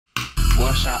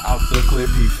One shot off the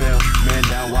clip, he fell. Man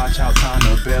down, watch out, time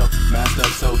to bail. Masked up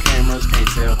so cameras can't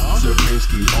tell.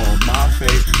 Supremski on my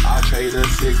face. I trade a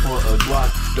 6 for a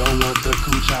Glock. Don't want the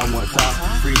cooch, I want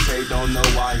top. Free Tay don't know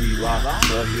why he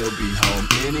locked, but he'll be home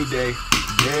any day.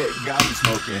 Dead, got him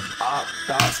smoking. Op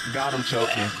thoughts, got him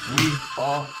choking. We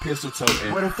all pistol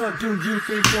toting. Where the fuck do you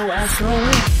think your ass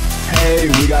going? Hey,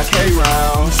 we got K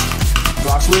rounds.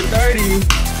 Glocks with 30.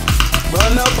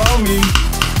 Run up on me.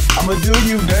 I'ma do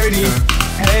you dirty.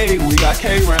 Hey, we got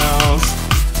K rounds.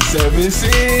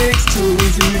 7.62.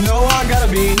 So you know I gotta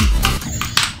be.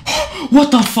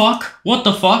 What the fuck? What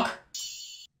the fuck?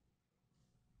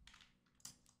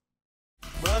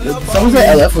 Someone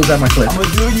said LF was at my clip. I'ma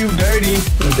do you dirty.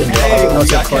 Hey, we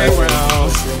got K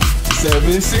rounds.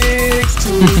 7.62. So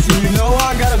you know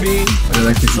I gotta be.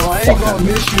 So I ain't gonna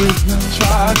miss you.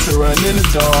 Try to run in the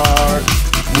dark.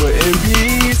 Wouldn't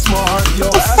be smart. Your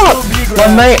ass will be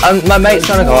great. My mate's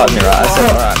trying to go out in your ass.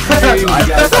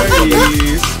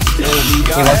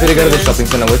 He wants me to go to the shopping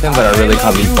center with him, but I really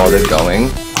can't be bothered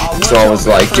going. So I was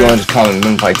like, do you want to just come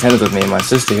and play tennis with me and my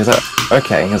sister? He was like,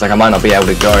 okay. He was like, I might not be able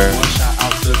to go.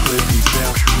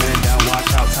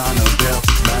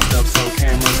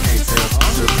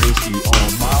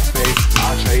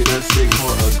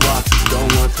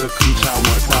 The cooch I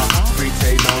want top. Free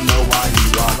Tay don't know why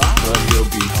he lost, but he'll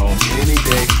be home any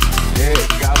day. Dead,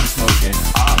 got him smoking.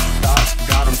 Op thoughts,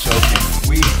 got him choking.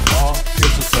 We all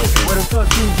pistol toting. Where the fuck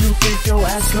do you think your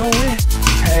ass going?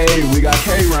 Hey, we got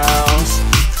K rounds.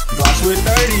 Glocks with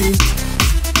 30.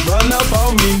 Run up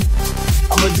on me.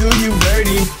 I'ma do you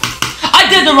dirty. I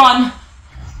did the run.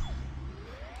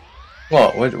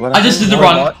 What I just did the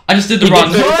run. I just did the run.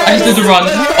 I just did the run.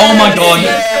 Oh my god.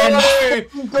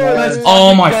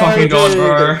 Oh my fucking god,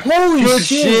 bro. Holy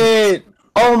shit.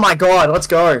 Oh my god, let's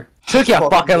go. Took you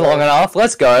fucking long enough.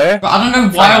 Let's go. But I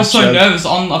don't know why I was so nervous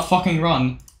on a fucking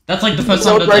run. That's like the first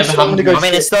time that's ever happened to me. I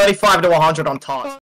mean, it's 35 to 100 on top.